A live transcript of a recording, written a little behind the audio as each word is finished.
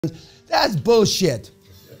That's bullshit.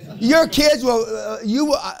 Your kids will, you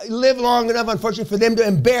will live long enough, unfortunately, for them to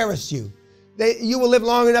embarrass you. You will live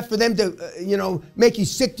long enough for them to, you know, make you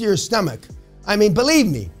sick to your stomach. I mean, believe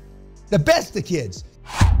me, the best of kids.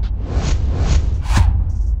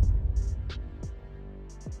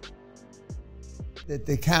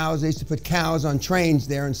 The cows, they used to put cows on trains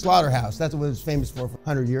there in slaughterhouse. That's what it was famous for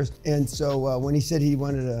 100 years. And so when he said he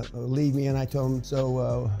wanted to leave me, and I told him,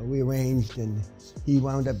 so we arranged, and he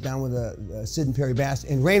wound up down with a Sid and Perry Bass,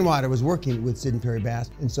 and Rainwater was working with Sid and Perry Bass.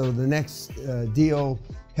 And so the next deal,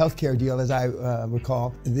 healthcare deal, as I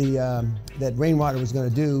recall, that Rainwater was going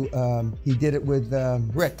to do, he did it with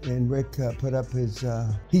Rick, and Rick put up his,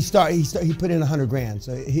 he put in 100 grand.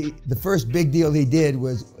 So the first big deal he did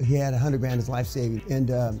was he had 100 grand as life saving. And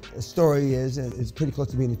the story is, and it's pretty close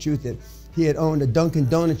to being the truth, that he had owned a Dunkin'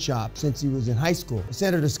 Donut shop since he was in high school.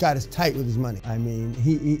 Senator Scott is tight with his money. I mean,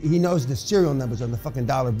 he knows the serial numbers on the fucking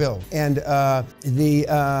dollar bill. And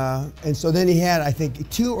and so then he had, I think,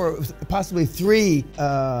 2 or possibly 3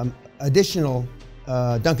 additional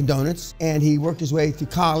Dunkin' Donuts, and he worked his way through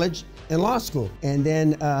college and law school. And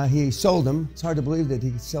then he sold them. It's hard to believe that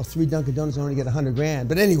he could sell 3 Dunkin' Donuts and only get 100 grand.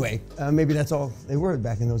 But anyway, maybe that's all they were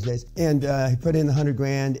back in those days. And he put in 100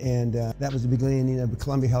 grand, and that was the beginning of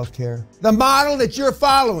Columbia Healthcare. The model that you're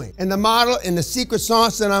following, and the model and the secret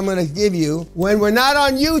sauce that I'm gonna give you when we're not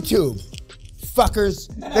on YouTube, fuckers,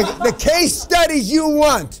 the case studies you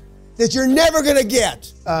want that you're never gonna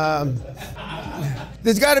get.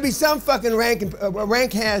 There's got to be some fucking rank, and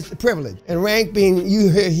rank has privilege, and rank being you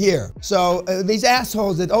here. So these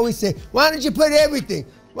assholes that always say, why don't you put everything?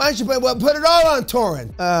 Why don't you put it all on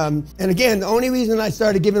torrent? And again, the only reason I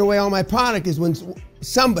started giving away all my product is when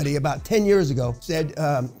somebody about 10 years ago said,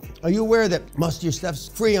 are you aware that most of your stuff's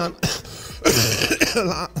free on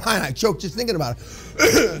I choked just thinking about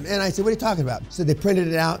it. And I said, what are you talking about? So they printed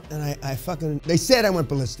it out, and they said I went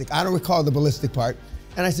ballistic. I don't recall the ballistic part.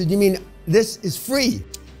 And I said, you mean this is free?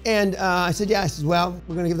 And I said, yeah. I said, well,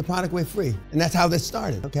 we're gonna give the product away free. And that's how this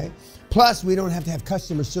started, okay? Plus, we don't have to have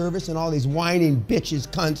customer service and all these whining bitches,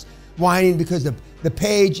 cunts, whining because the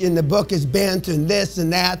page in the book is bent and this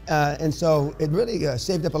and that. And so it really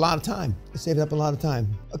saved up a lot of time. It saved up a lot of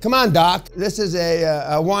time. Come on, Doc. This is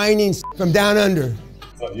a whining from down under.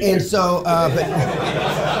 And so,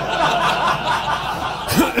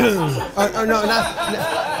 or no,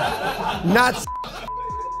 not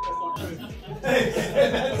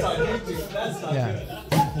yeah.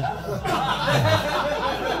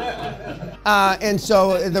 And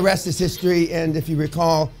so the rest is history. And if you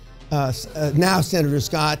recall, now Senator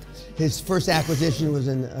Scott, his first acquisition was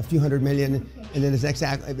in a few $100 million, and then his next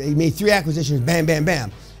he made 3 acquisitions, bam, bam,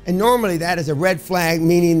 bam. And normally that is a red flag,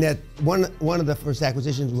 meaning that one of the first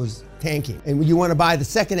acquisitions was tanking. And you want to buy the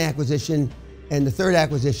second acquisition and the third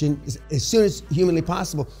acquisition as soon as humanly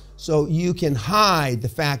possible, so you can hide the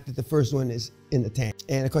fact that the first one is in the tank.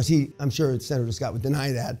 And of course, I'm sure Senator Scott would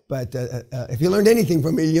deny that, but if you learned anything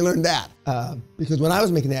from me, you learned that. Because when I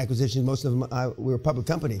was making the acquisition, most of them, we were a public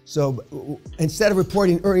company. So instead of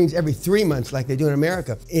reporting earnings every 3 months like they do in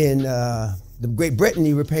America, in Great Britain,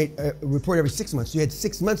 you report every 6 months. So you had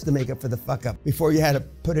 6 months to make up for the fuck up before you had to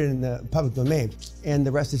put it in the public domain. And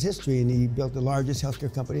the rest is history. And he built the largest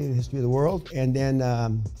healthcare company in the history of the world. And then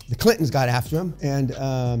the Clintons got after him. And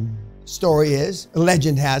story is,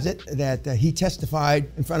 legend has it, that he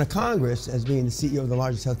testified in front of Congress as being the CEO of the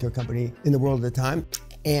largest healthcare company in the world at the time.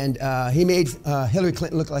 And he made Hillary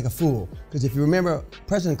Clinton look like a fool. Because if you remember,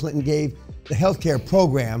 President Clinton gave the healthcare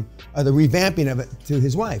program, the revamping of it, to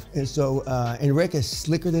his wife. And so, and Rick is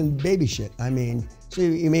slicker than baby shit. I mean, so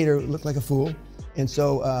he made her look like a fool. And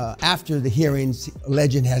so after the hearings,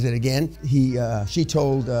 legend has it again, she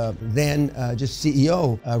told then just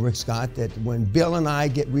CEO Rick Scott that when Bill and I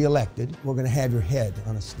get reelected, we're gonna have your head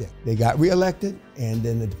on a stick. They got reelected, and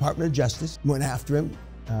then the Department of Justice went after him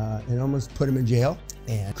and almost put him in jail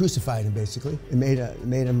and crucified him, basically, and made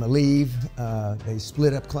him leave. They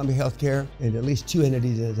split up Columbia Healthcare into at least 2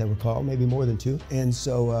 entities, as I recall, maybe more than 2. And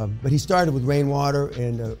so, but he started with Rainwater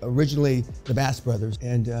and originally the Bass Brothers,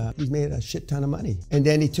 and he's made a shit ton of money. And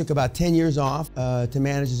then he took about 10 years off to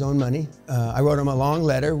manage his own money. I wrote him a long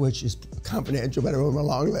letter, which is confidential, but I wrote him a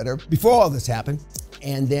long letter before all this happened.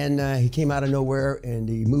 And then he came out of nowhere, and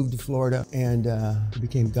he moved to Florida, and he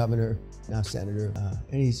became governor, now senator,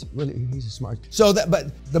 and he's a smart. So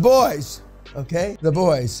but the boys okay? The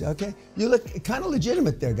boys, okay? You look kind of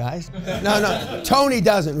legitimate there, guys. No, Tony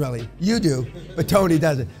doesn't really. You do, but Tony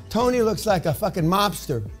doesn't. Tony looks like a fucking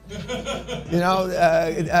mobster, you know,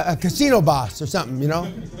 a casino boss or something, you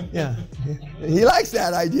know? Yeah, he likes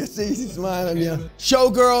that idea. See, he's smiling, you know.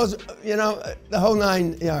 Showgirls, you know, the whole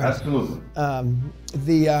 9 yards. Absolutely.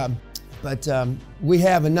 But we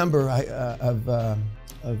have a number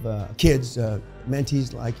of kids,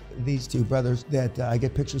 mentees like these two brothers that I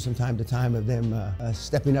get pictures from time to time of them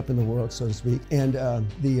stepping up in the world, so to speak. And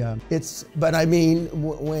but I mean,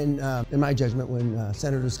 when, in my judgment, when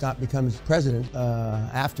Senator Scott becomes president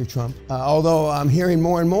after Trump, although I'm hearing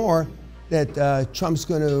more and more that Trump's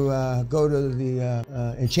going to go to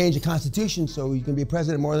the and change the Constitution so he can be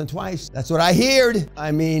president more than twice. That's what I heard.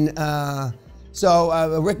 I mean,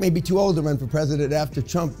 so Rick may be too old to run for president after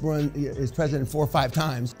Trump is president 4 or 5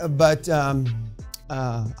 times. But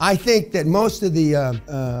I think that most of the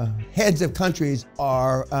heads of countries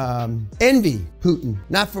are envy Putin,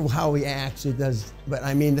 not for how he acts or does, but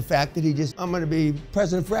I mean the fact that I'm going to be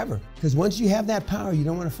president forever. Because once you have that power, you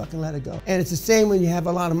don't want to fucking let it go. And it's the same when you have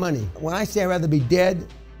a lot of money. When I say I'd rather be dead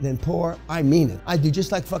than poor, I mean it. I do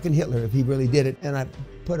just like fucking Hitler if he really did it, and I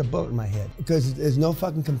put a bullet in my head. Because there's no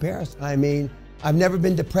fucking comparison. I mean, I've never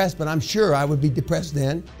been depressed, but I'm sure I would be depressed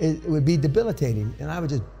then. It would be debilitating, and I would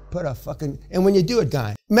just put a fucking, and when you do it,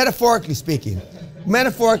 guy, metaphorically speaking,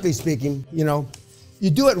 you know, you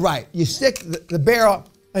do it right. You stick the barrel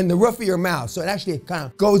in the roof of your mouth, so it actually kind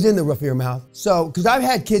of goes in the roof of your mouth. So, because I've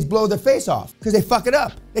had kids blow their face off because they fuck it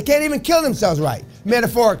up. They can't even kill themselves right,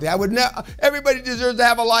 metaphorically. I would never, everybody deserves to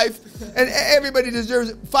have a life, and everybody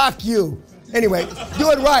deserves, fuck you. Anyway, do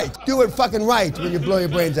it right. Do it fucking right when you blow your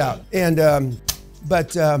brains out. And,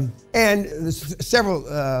 and there's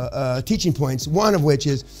several teaching points, one of which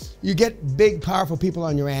is you get big, powerful people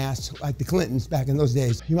on your ass, like the Clintons back in those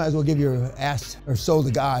days. You might as well give your ass or soul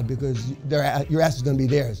to God because your ass is going to be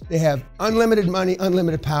theirs. They have unlimited money,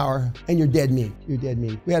 unlimited power, and you're dead meat. You're dead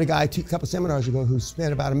meat. We had a guy a couple seminars ago who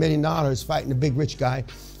spent about $1 million fighting a big rich guy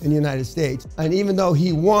in the United States. And even though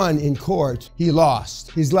he won in court, he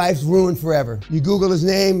lost. His life's ruined forever. You Google his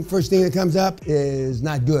name, first thing that comes up is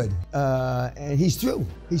not good. And he's through.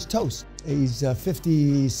 He's toast. He's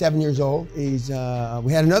 57 years old. We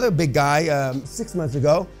had another big guy 6 months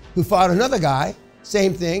ago who fought another guy,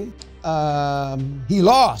 same thing. He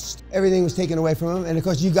lost. Everything was taken away from him. And of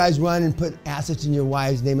course, you guys run and put assets in your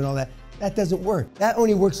wife's name and all that. That doesn't work. That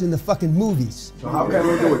only works in the fucking movies. So how can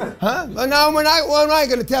we do it? Huh? Well, no, we're not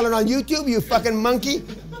going to tell it on YouTube, you fucking monkey.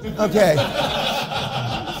 Okay.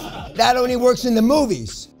 That only works in the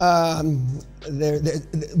movies.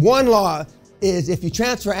 One law is if you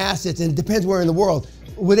transfer assets, and it depends where in the world,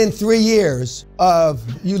 within 3 years of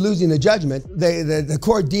you losing the judgment, the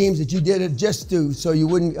court deems that you did it just so you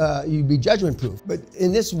wouldn't, you'd be judgment proof. But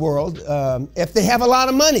in this world, if they have a lot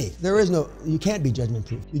of money, you can't be judgment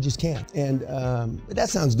proof. You just can't. And but that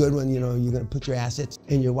sounds good when, you know, you're gonna put your assets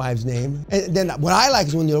in your wife's name. And then what I like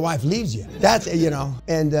is when your wife leaves you. That's, you know,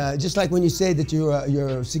 and just like when you say that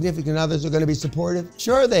your significant others are gonna be supportive,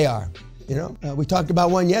 sure they are. You know, we talked about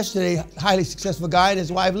one yesterday, highly successful guy, and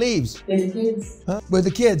his wife leaves. With the kids. Huh? With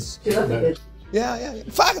the kids. She loves the kids. Yeah.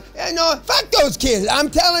 Fuck those kids. I'm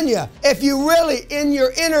telling you, if you really, in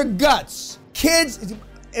your inner guts, kids,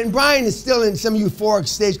 and Brian is still in some euphoric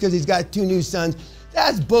stage because he's got 2 new sons,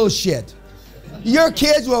 that's bullshit. Your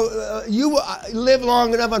kids you will live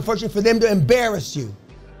long enough, unfortunately, for them to embarrass you.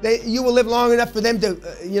 You will live long enough for them to,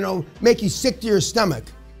 you know, make you sick to your stomach.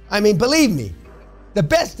 I mean, believe me, the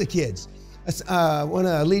best of kids.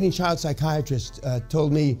 One leading child psychiatrist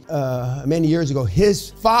told me many years ago, his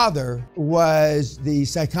father was the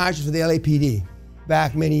psychiatrist for the LAPD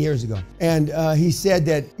back many years ago. And he said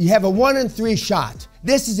that you have a 1 in 3 shot.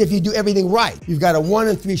 This is if you do everything right. You've got a 1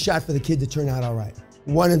 in 3 shot for the kid to turn out all right.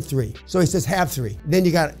 1 in 3. So he says have 3. Then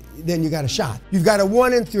you got a shot. You've got a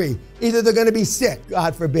 1 in 3. Either they're gonna be sick,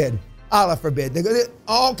 God forbid. Allah forbid.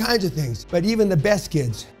 All kinds of things. But even the best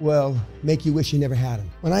kids will make you wish you never had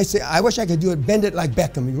them. When I say, I wish I could do it, bend it like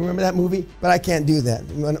Beckham. You remember that movie? But I can't do that.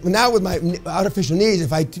 Now with my artificial knees,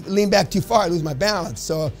 if I lean back too far, I lose my balance.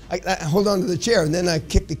 So I hold on to the chair and then I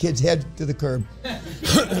kick the kid's head to the curb.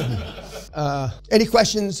 Any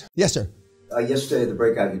questions? Yes, sir. Yesterday at the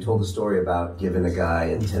breakout, you told a story about giving a guy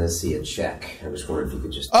in Tennessee a check. I was wondering if you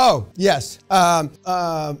could just... Oh, yes.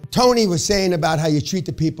 Tony was saying about how you treat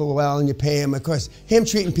the people well and you pay him. Of course, him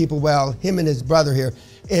treating people well, him and his brother here,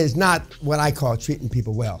 is not what I call treating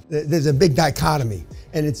people well. There's a big dichotomy,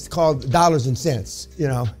 and it's called dollars and cents, you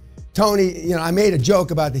know. Tony, you know, I made a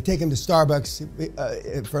joke about they take him to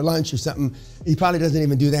Starbucks for lunch or something. He probably doesn't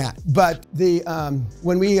even do that. But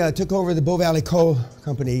when we took over the Bow Valley Coal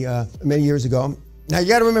Company many years ago, now you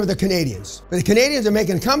got to remember the Canadians. But the Canadians are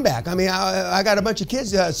making a comeback. I mean, I got a bunch of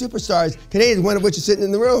kids, superstars, Canadians, one of which is sitting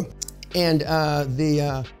in the room. And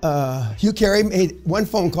Hugh Carey made one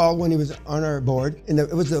phone call when he was on our board, and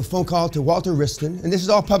it was a phone call to Walter Wriston, and this is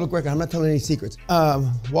all public record, I'm not telling any secrets.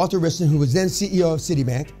 Walter Wriston, who was then CEO of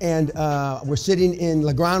Citibank, and we're sitting in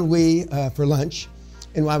Le Grand Oui for lunch,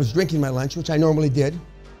 and I was drinking my lunch, which I normally did.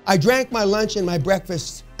 I drank my lunch and my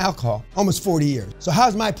breakfast alcohol almost 40 years. So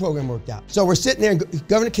how's my program worked out? So we're sitting there, and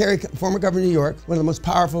Governor Carey, former governor of New York, one of the most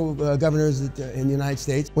powerful governors in the United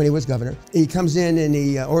States when he was governor. He comes in and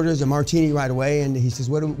he orders a martini right away, and he says,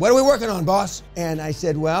 what are we working on, boss? And I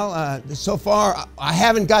said, well, so far I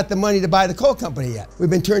haven't got the money to buy the coal company yet. We've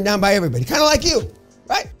been turned down by everybody, kind of like you,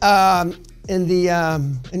 right? And he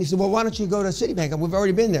said, well, why don't you go to Citibank? We've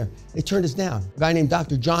already been there. They turned us down. A guy named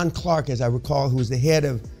Dr. John Clark, as I recall, who was the head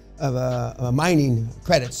of mining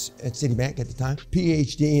credits at Citibank at the time,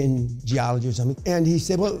 PhD in geology or something. And he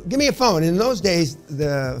said, well, give me a phone. And in those days,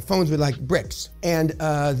 the phones were like bricks. And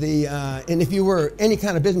if you were any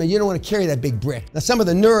kind of businessman, you don't want to carry that big brick. Now, some of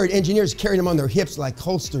the nerd engineers carried them on their hips like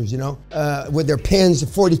holsters, you know, with their pens,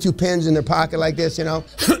 42 pens in their pocket like this, you know.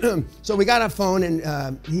 So we got a phone, and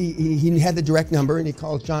he had the direct number, and he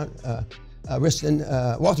called Walter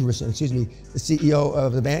Wriston, excuse me, the CEO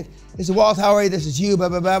of the bank. He said, Walt, how are you? This is Hugh, blah,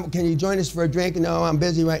 blah, blah. Can you join us for a drink? No, I'm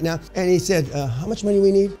busy right now. And he said, how much money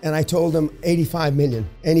we need? And I told him 85 million.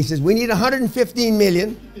 And he says, we need 115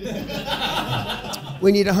 million.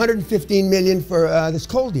 We need 115 million for this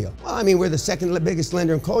coal deal. Well, I mean, we're the second biggest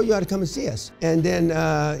lender in coal. You ought to come and see us. And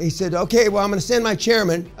then he said, okay, well, I'm going to send my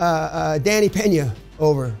chairman, Dan Pena,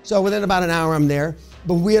 over. So within about an hour, I'm there.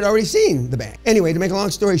 But we had already seen the bank. Anyway, to make a long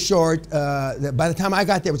story short, by the time I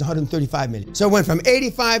got there, it was 135 million. So it went from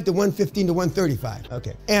 85 to 115 to 135.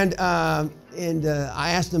 Okay. And I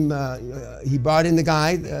asked him, he brought in the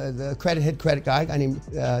guy, the head credit guy named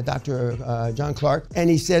Dr. John Clark, and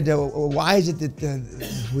he said, why is it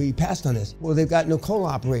that we passed on this? Well, they've got no coal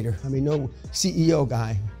operator. I mean, no CEO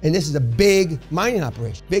guy. And this is a big mining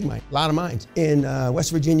operation, big mine, a lot of mines in West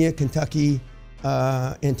Virginia, Kentucky,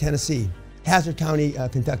 and Tennessee. Hazard County,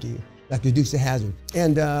 Kentucky, Dr. Dukes of Hazard.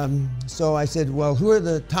 And so I said, well, who are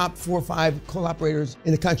the top 4 or 5 coal operators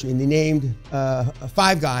in the country? And they named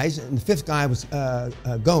 5 guys, and the 5th guy was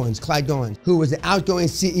Clyde Goins, who was the outgoing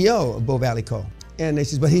CEO of Bow Valley Coal. And they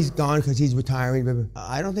said, but he's gone because he's retiring.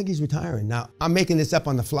 I don't think he's retiring. Now, I'm making this up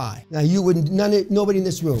on the fly. Now, you wouldn't, nobody in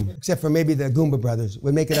this room, except for maybe the Goomba brothers,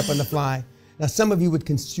 would make it up on the fly. Now, some of you would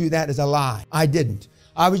construe that as a lie. I didn't.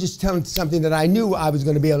 I was just telling something that I knew I was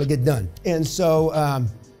going to be able to get done. And so,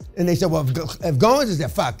 and they said, well, if Goins is there,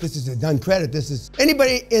 fuck, this is a done credit. This is,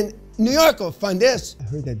 anybody in New York will fund this. I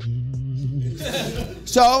heard that.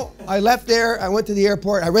 So I left there, I went to the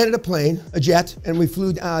airport, I rented a plane, a jet, and we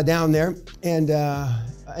flew down there. And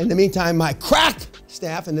in the meantime, my crack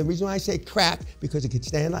staff, and the reason why I say crack, because it could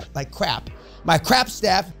stand like crap. My crap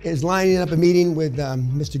staff is lining up a meeting with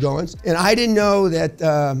Mr. Goins. And I didn't know that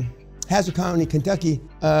Hazard County, Kentucky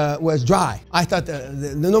was dry. I thought there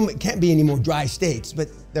can't be any more dry states, but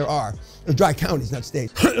there are. They're dry counties, not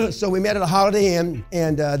states. So we met at a Holiday Inn,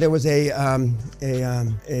 and there was a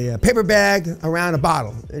paper bag around a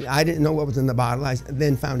bottle. I didn't know what was in the bottle. I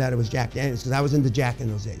then found out it was Jack Daniels, because I was into Jack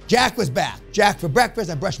in those days. Jack was back. Jack for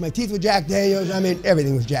breakfast. I brushed my teeth with Jack Daniels. I mean,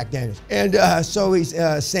 everything was Jack Daniels. And so he's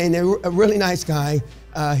saying they're a really nice guy.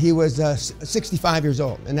 He was 65 years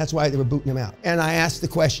old, and that's why they were booting him out. And I asked the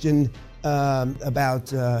question about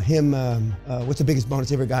him, what's the biggest bonus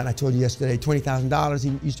he ever got? And I told you yesterday, $20,000.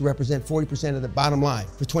 He used to represent 40% of the bottom line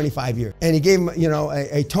for 25 years. And he gave him, you know,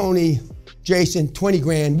 a Tony, Jason, 20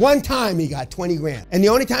 grand. One time he got 20 grand. And the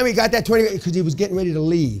only time he got that 20 grand, because he was getting ready to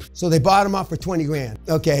leave. So they bought him off for 20 grand.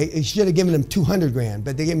 Okay, he should have given him 200 grand,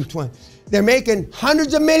 but they gave him 20. They're making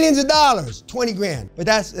hundreds of millions of dollars, 20 grand. But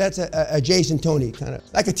that's a Jason Tony kind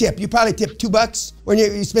of, like a tip. You probably tip $2 when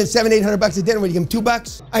you spend $700-800 a dinner when you give them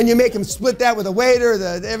 $2, and you make them split that with a waiter,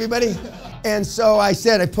 everybody. And so I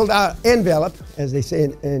said, I pulled out envelope, as they say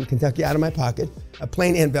in Kentucky, out of my pocket, a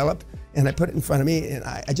plain envelope, and I put it in front of me, and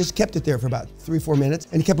I just kept it there for about 3-4 minutes,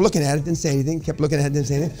 and he kept looking at it, didn't say anything, kept looking at it, didn't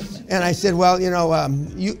say anything. And I said, well, you know,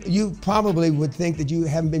 you probably would think that you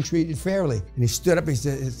haven't been treated fairly. And he stood up, he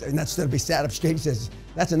said, not stood up, he sat up straight, he says,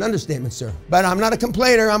 that's an understatement, sir. But I'm not a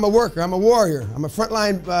complainer, I'm a worker, I'm a warrior, I'm a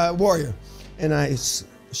frontline warrior. And I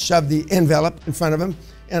shoved the envelope in front of him,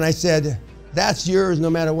 and I said, That's yours no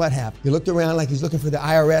matter what happens. He looked around like he's looking for the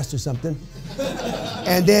IRS or something.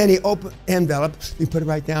 And then he opened the envelope, he put it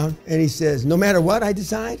right down, and he says, no matter what I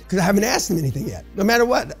decide, because I haven't asked him anything yet, no matter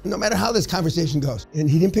what, no matter how this conversation goes. And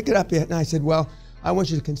he didn't pick it up yet, and I said, well, I want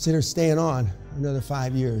you to consider staying on another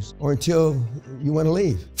 5 years, or until you want to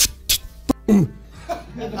leave.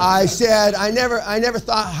 I said, I never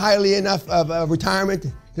thought highly enough of retirement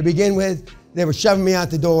to begin with. They were shoving me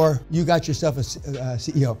out the door. You got yourself a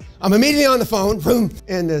CEO. I'm immediately on the phone, boom,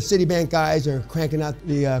 and the Citibank guys are cranking out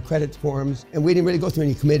the credit forms, and we didn't really go through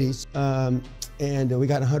any committees. And we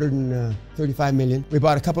got 135 million. We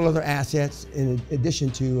bought a couple other assets in addition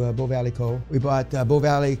to Bow Valley Coal. We bought Bow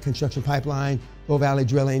Valley Construction Pipeline, Bow Valley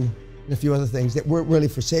Drilling, and a few other things that weren't really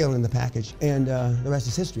for sale in the package. And the rest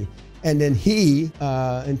is history. And then he,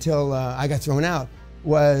 until I got thrown out,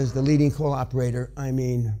 was the leading coal operator. I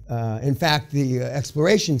mean, in fact, the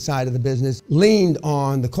exploration side of the business leaned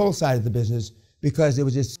on the coal side of the business because it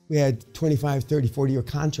was just, we had 25, 30, 40-year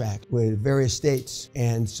contract with various states.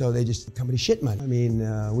 And so the company shit money. I mean,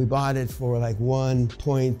 we bought it for like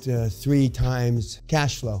 1.3 times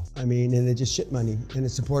cash flow. I mean, and it just shit money. And it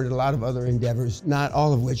supported a lot of other endeavors, not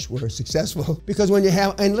all of which were successful. Because when you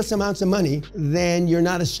have endless amounts of money, then you're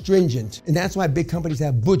not as stringent. And that's why big companies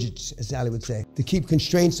have budgets, as Sally would say, to keep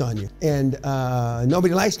constraints on you. And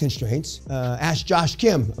nobody likes constraints. Ask Josh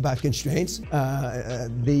Kim about constraints.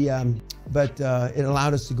 But it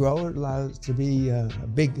allowed us to grow. It allowed us to be a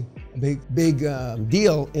big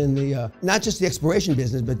deal in the, not just the exploration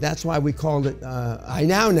business, but that's why we called it, I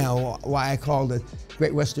now know why I called it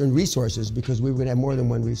Great Western Resources, because we were gonna have more than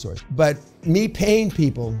one resource. But me paying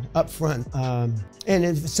people up front, and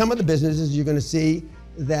in some of the businesses you're gonna see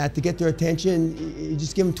that to get their attention, you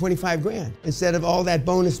just give them 25 grand. Instead of all that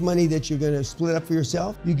bonus money that you're gonna split up for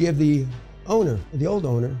yourself, you give the owner, the old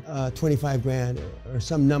owner, 25 grand or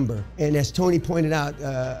some number. And as Tony pointed out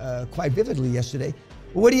quite vividly yesterday,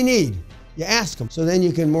 well, what do you need? You ask them. So then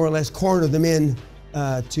you can more or less corner them in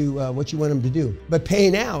to what you want them to do. But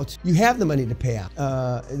paying out, you have the money to pay out.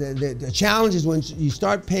 The challenge is when you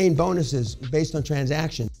start paying bonuses based on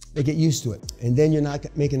transaction, they get used to it. And then you're not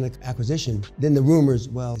making an acquisition. Then the rumors,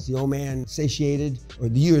 well, is the old man satiated? Or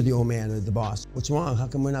you're the old man or the boss? What's wrong? How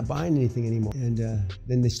come we're not buying anything anymore? And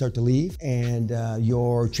then they start to leave. And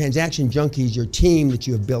your transaction junkies, your team that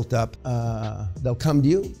you have built up, they'll come to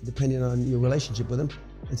you, depending on your relationship with them,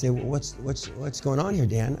 and say, well, what's going on here,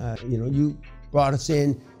 Dan? You brought us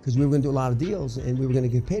in because we were going to do a lot of deals and we were going to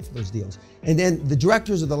get paid for those deals. And then the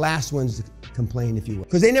directors are the last ones to complain, if you will,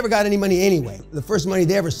 because they never got any money anyway. The first money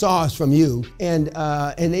they ever saw is from you, and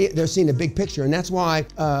they're seeing a big picture, and that's why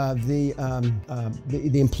the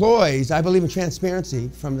employees, I believe in transparency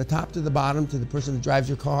from the top to the bottom, to the person that drives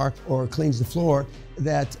your car or cleans the floor,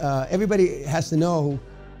 that everybody has to know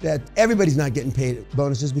that everybody's not getting paid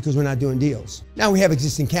bonuses because we're not doing deals. Now we have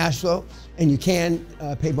existing cash flow, and you can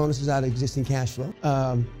pay bonuses out of existing cash flow.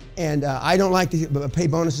 I don't like to pay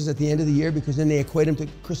bonuses at the end of the year because then they equate them to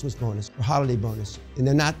Christmas bonus or holiday bonus,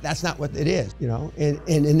 and that's not what it is, you know. And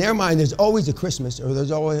in their mind, there's always a Christmas or there's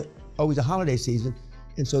always a holiday season,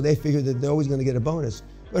 and so they figure that they're always going to get a bonus.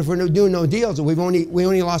 But if we're doing no deals, we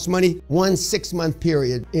only lost money 1 6-month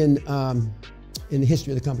period in the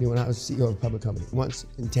history of the company when I was CEO of a public company, once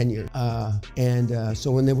in 10 years.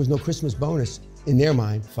 So when there was no Christmas bonus, in their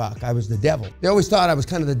mind, fuck, I was the devil. They always thought I was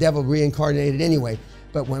kind of the devil reincarnated anyway,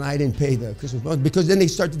 but when I didn't pay the Christmas bonus, because then they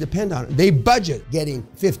start to depend on it. They budget getting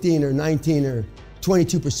 15 or 19 or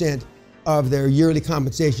 22% of their yearly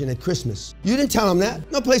compensation at Christmas. You didn't tell them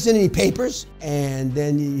that. No place in any papers. And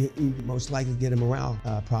then you most likely get a morale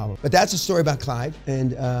problem. But that's a story about Clyde. And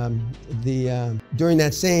during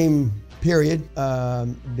that same period,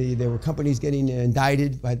 there were companies getting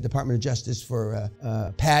indicted by the Department of Justice for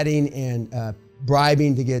padding and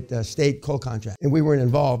bribing to get state coal contracts. And we weren't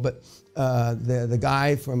involved, but the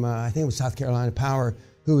guy from, I think it was South Carolina Power,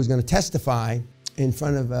 who was going to testify in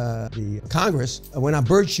front of the Congress, went out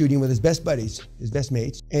bird shooting with his best buddies, his best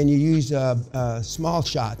mates, and you use a small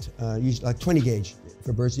shot, use like 20 gauge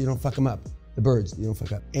for birds so you don't fuck them up. The birds, you don't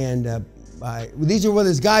fuck up. And these are one of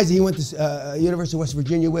his guys that he went to University of West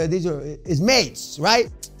Virginia with. These are his mates, right?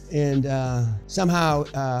 And somehow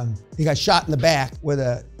he got shot in the back with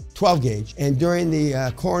a 12 gauge. And during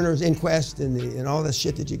the coroner's inquest and all the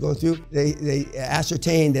shit that you go through, they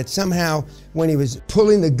ascertained that somehow when he was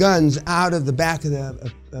pulling the guns out of the back of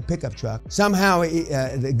the pickup truck, somehow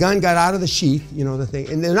the gun got out of the sheath, you know, the thing,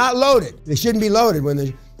 and they're not loaded. They shouldn't be loaded when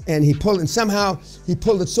they're, and he pulled, and somehow he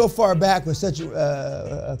pulled it so far back with such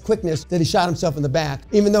quickness that he shot himself in the back,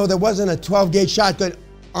 even though there wasn't a 12 gauge shotgun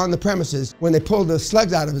on the premises. When they pulled the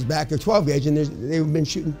slugs out of his back, they're 12 gauge, and they've been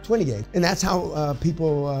shooting 20 gauge. And that's how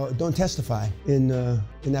people don't testify in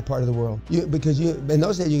that part of the world. Because in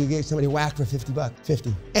those days, you could get somebody whacked for 50 bucks,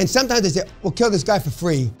 50. And sometimes they say, we'll kill this guy for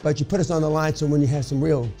free, but you put us on the line so when you have some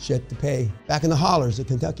real shit to pay. Back in the hollers of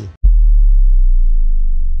Kentucky.